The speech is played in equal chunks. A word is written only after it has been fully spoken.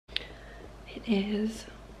It is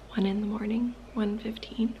 1 in the morning,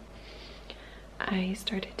 1:15. I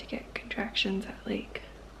started to get contractions at like,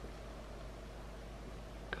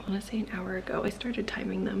 I want to say an hour ago. I started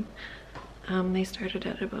timing them. They started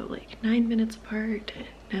at about like 9 minutes apart, and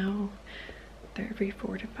now they're every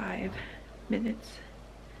 4 to 5 minutes.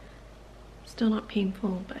 Still not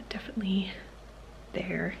painful, but definitely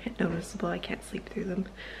there and noticeable. I can't sleep through them,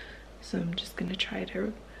 so I'm just gonna try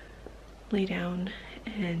to lay down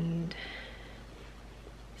and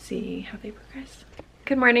see how they progress.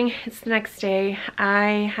 Good morning, it's the next day.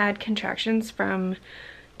 I had contractions from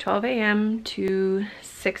 12 a.m. to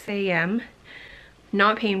 6 a.m.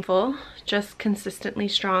 Not painful, just consistently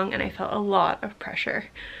strong, and I felt a lot of pressure.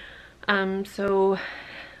 So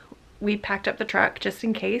we packed up the truck just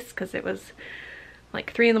in case, because it was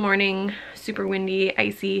like 3 in the morning, super windy,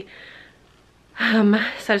 icy. So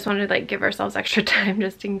I just wanted to like give ourselves extra time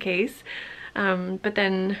just in case. But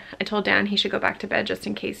then I told Dan he should go back to bed just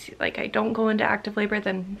in case like I don't go into active labor,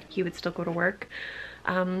 then he would still go to work.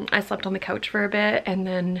 I slept on the couch for a bit, and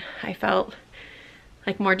then I felt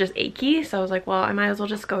like more just achy, so I was like, well, I might as well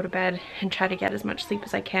just go to bed and try to get as much sleep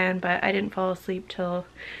as I can. But I didn't fall asleep till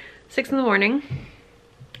 6 in the morning,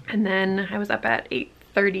 and then I was up at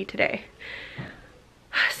 8:30 today.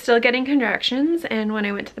 Still getting contractions, and when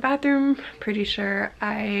I went to the bathroom, pretty sure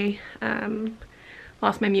I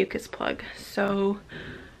lost my mucus plug. So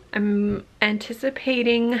I'm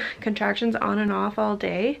anticipating contractions on and off all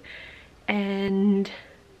day, and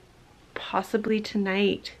possibly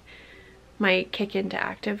tonight might kick into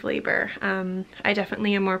active labor. I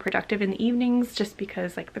definitely am more productive in the evenings just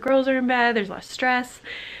because like the girls are in bed, there's less stress,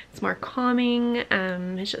 it's more calming.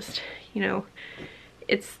 It's just, you know,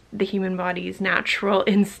 it's the human body's natural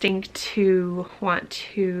instinct to want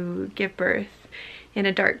to give birth in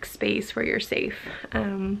a dark space where you're safe.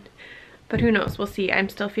 But who knows, we'll see. I'm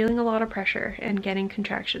still feeling a lot of pressure and getting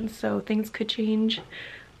contractions, so things could change.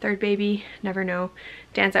 Third baby, never know.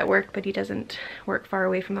 Dan's at work, but he doesn't work far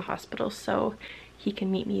away from the hospital, so he can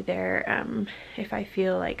meet me there if I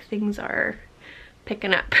feel like things are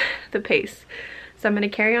picking up the pace. So I'm gonna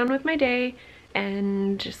carry on with my day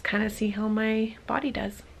and just kind of see how my body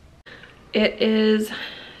does. It is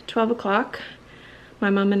 12 o'clock. My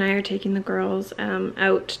mom and I are taking the girls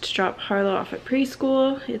out to drop Harlow off at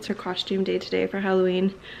preschool. It's her costume day today for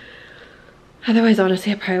Halloween. Otherwise,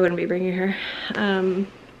 honestly, I probably wouldn't be bringing her.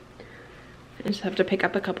 I just have to pick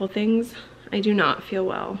up a couple things. I do not feel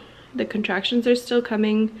well. The contractions are still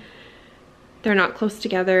coming. They're not close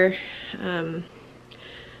together. I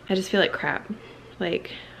just feel like crap.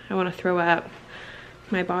 Like, I want to throw up.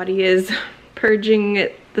 My body is purging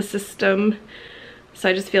the system. So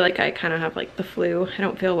I just feel like I kind of have like the flu. I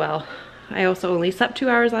don't feel well. I also only slept 2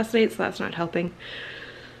 hours last night, so that's not helping.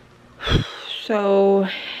 So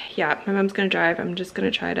yeah, my mom's gonna drive. I'm just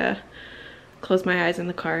gonna try to close my eyes in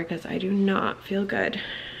the car because I do not feel good.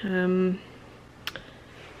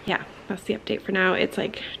 Yeah, that's the update for now. It's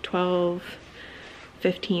like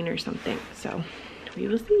 12:15 or something, so we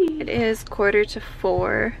will see. It is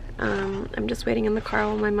 3:45. I'm just waiting in the car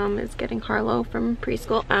while my mom is getting Harlow from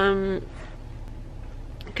preschool.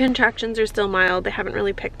 Contractions are still mild. They haven't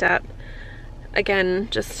really picked up. Again,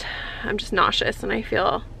 I'm just nauseous, and I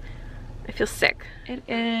feel sick. It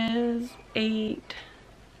is 8,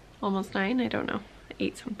 almost 9, I don't know,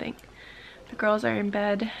 8 something. The girls are in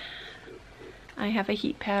bed. I have a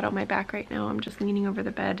heat pad on my back right now. I'm just leaning over the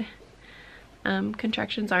bed.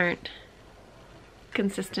 Contractions aren't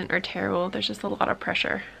consistent or terrible. There's just a lot of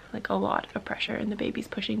pressure, like a lot of pressure, and the baby's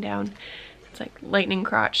pushing down. It's like lightning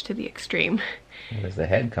crotch to the extreme. There's the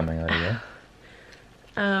head coming out of there.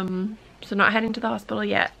 So not heading to the hospital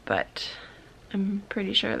yet, but I'm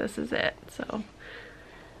pretty sure this is it. So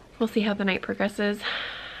we'll see how the night progresses.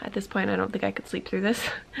 At this point, I don't think I could sleep through this.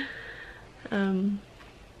 Yeah,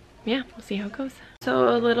 we'll see how it goes. So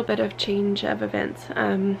a little bit of change of events.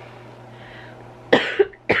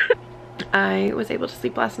 I was able to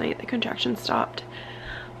sleep last night. The contractions stopped,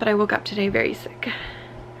 but I woke up today very sick.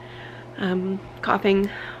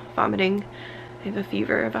 Coughing, vomiting. I have a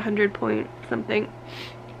fever of 100 point something.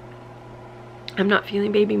 I'm not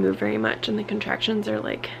feeling baby move very much, and the contractions are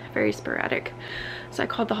like very sporadic. So I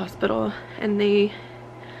called the hospital, and they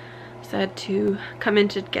said to come in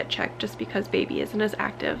to get checked just because baby isn't as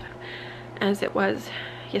active as it was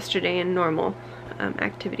yesterday in normal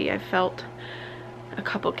activity. I felt a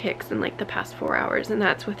couple kicks in like the past 4 hours, and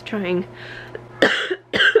that's with trying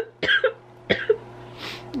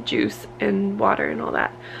juice and water and all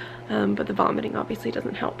that, but the vomiting obviously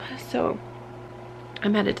doesn't help. So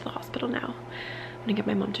I'm headed to the hospital now. I'm gonna get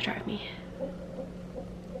my mom to drive me.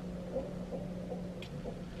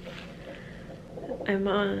 I'm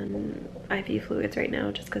on IV fluids right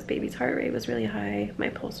now just because baby's heart rate was really high. My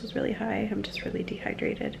pulse was really high. I'm just really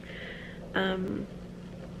dehydrated.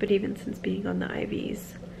 But even since being on the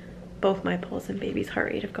IVs, both my pulse and baby's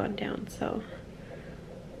heart rate have gone down, so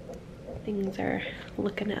things are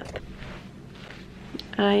looking up.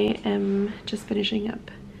 I am just finishing up.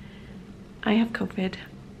 I have COVID,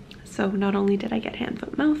 so not only did I get hand,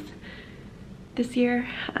 foot, mouth this year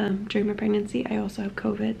during my pregnancy, I also have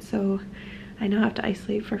COVID, so I now have to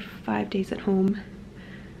isolate for 5 days at home.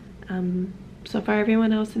 So far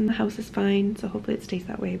everyone else in the house is fine, so hopefully it stays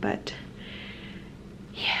that way, but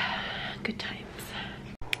yeah, good times.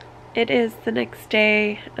 It is the next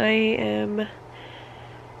day. I am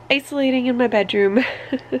isolating in my bedroom.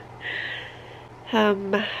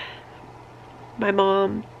 My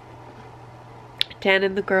mom, Dan,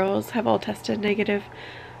 and the girls have all tested negative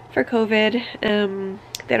for COVID.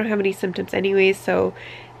 They don't have any symptoms anyways, so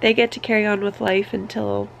they get to carry on with life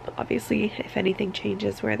until, obviously, if anything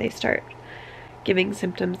changes where they start giving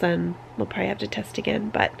symptoms, then we'll probably have to test again,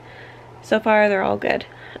 but so far they're all good.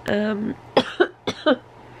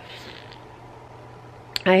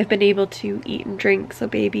 I have been able to eat and drink, so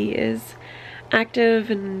baby is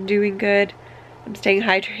active and doing good. I'm staying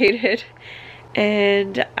hydrated,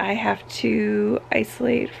 and I have to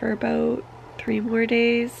isolate for about 3 more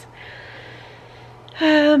days.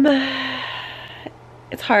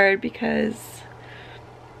 It's hard because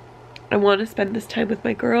I want to spend this time with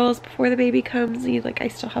my girls before the baby comes. Like, I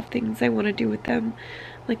still have things I want to do with them,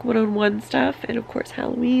 like one-on-one stuff, and of course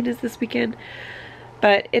Halloween is this weekend.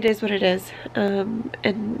 But it is what it is,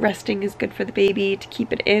 and resting is good for the baby to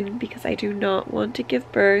keep it in, because I do not want to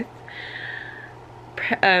give birth,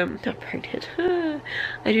 not pregnant,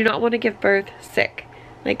 I do not want to give birth sick,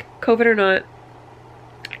 like COVID or not,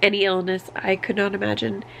 any illness. I could not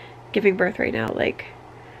imagine giving birth right now. Like,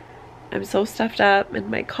 I'm so stuffed up, and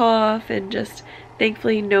my cough, and just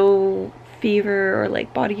thankfully no fever or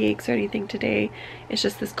like body aches or anything today. It's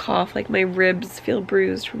just this cough. Like, my ribs feel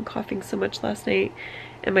bruised from coughing so much last night,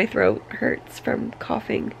 and my throat hurts from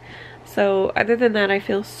coughing. So other than that, I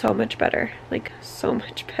feel so much better, like so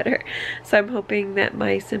much better. So I'm hoping that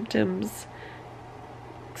my symptoms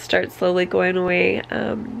start slowly going away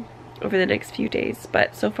over the next few days,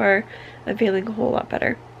 but so far I'm feeling a whole lot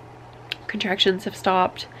better. Contractions have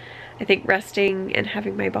stopped. I think resting and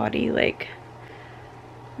having my body like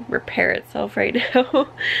repair itself right now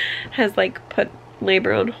has like put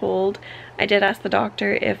labor on hold. I did ask the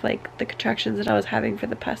doctor if like the contractions that I was having for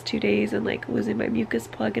the past 2 days and like losing my mucus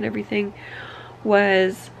plug and everything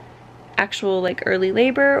was actual like early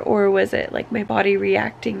labor, or was it like my body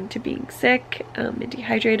reacting to being sick and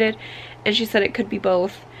dehydrated, and she said it could be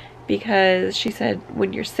both, because she said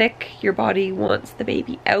when you're sick your body wants the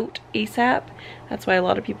baby out ASAP. That's why a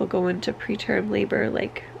lot of people go into preterm labor,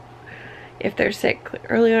 like if they're sick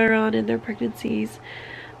earlier on in their pregnancies.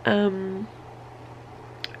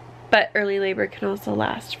 But early labor can also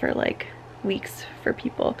last for like weeks for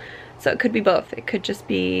people. So it could be both. It could just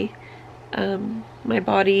be my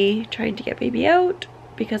body trying to get baby out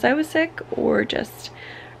because I was sick, or just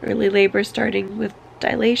early labor starting with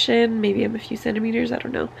dilation. Maybe I'm a few centimeters, I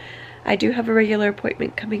don't know. I do have a regular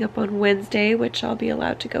appointment coming up on Wednesday, which I'll be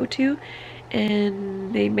allowed to go to,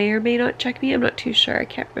 and they may or may not check me. I'm not too sure. I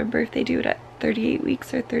can't remember if they do it at 38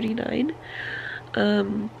 weeks or 39.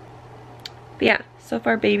 But yeah, so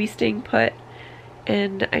far baby's staying put,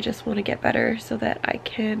 and I just want to get better so that I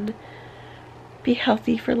can be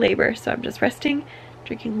healthy for labor. So I'm just resting,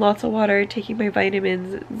 drinking lots of water, taking my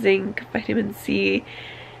vitamins, zinc, vitamin C,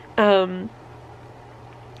 and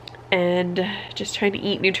just trying to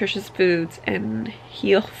eat nutritious foods and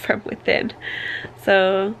heal from within.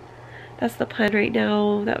 So that's the plan right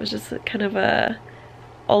now. That was just kind of a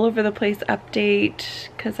all over the place update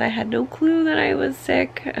because I had no clue that I was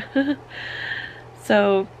sick.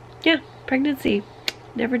 So yeah, pregnancy.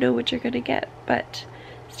 Never know what you're gonna get, but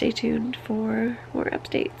stay tuned for more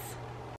updates.